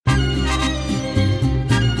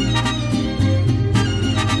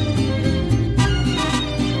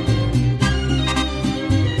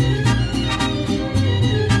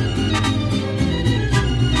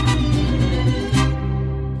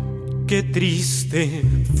triste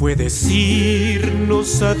fue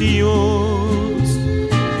decirnos adiós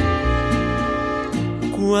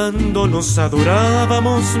cuando nos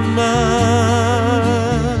adorábamos más.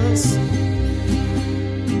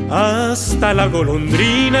 Hasta la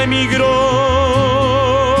golondrina emigró,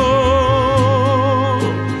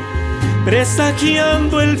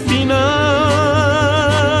 presagiando el final.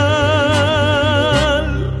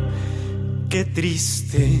 Qué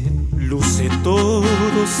triste luce todo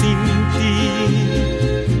sin ti.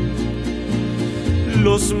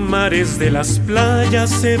 Los mares de las playas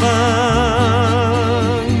se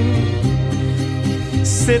van,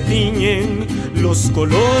 se tiñen los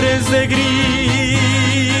colores de gris.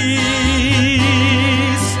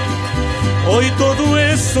 Hoy todo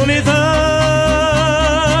es soledad.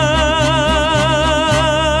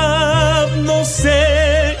 No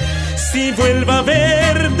sé si vuelva a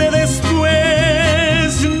verte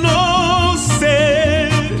después. No sé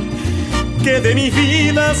qué de mi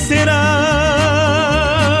vida será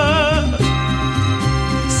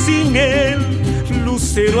sin el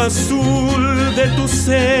lucero azul de tu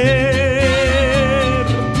ser,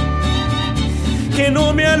 que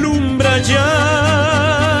no me alumbra ya.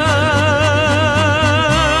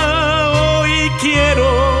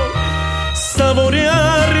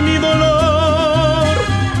 Saborear mi dolor,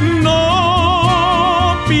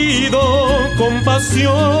 no pido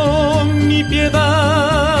compasión ni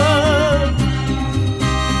piedad.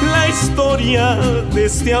 La historia de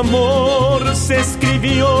este amor se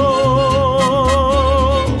escribió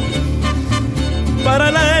para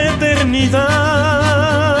la eternidad.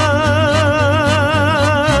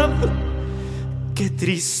 Qué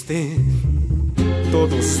triste,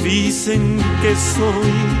 todos dicen que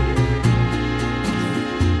soy,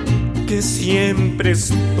 que siempre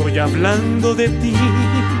estoy hablando de ti.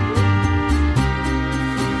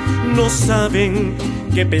 No saben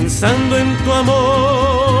que pensando en tu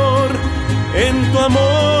amor,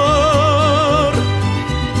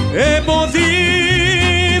 he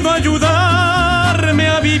podido ayudarme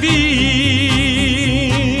a vivir.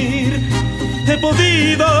 He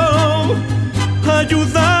podido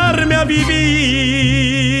ayudarme a vivir.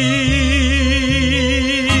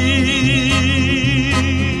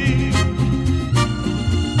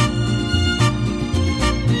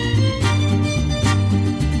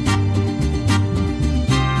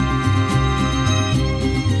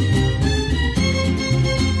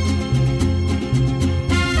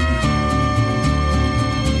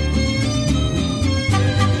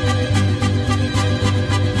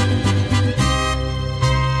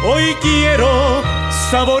 Hoy quiero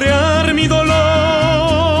saborear mi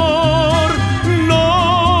dolor,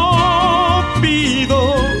 no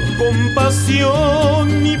pido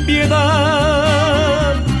compasión ni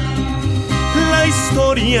piedad. La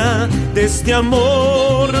historia de este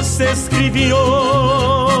amor se escribió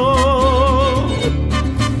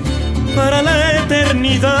para la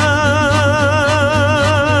eternidad.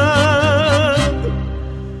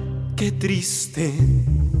 Qué triste,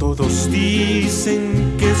 todos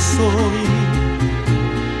dicen que soy,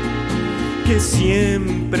 que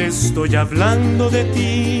siempre estoy hablando de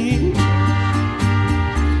ti.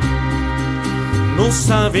 No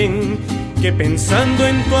saben que pensando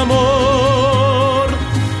en tu amor,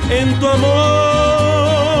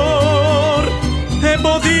 he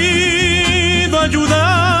podido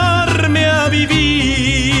ayudarme a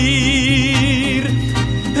vivir.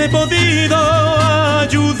 He podido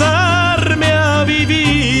ayudarme a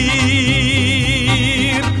vivir.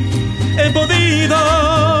 He podido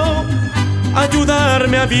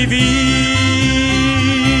ayudarme a vivir.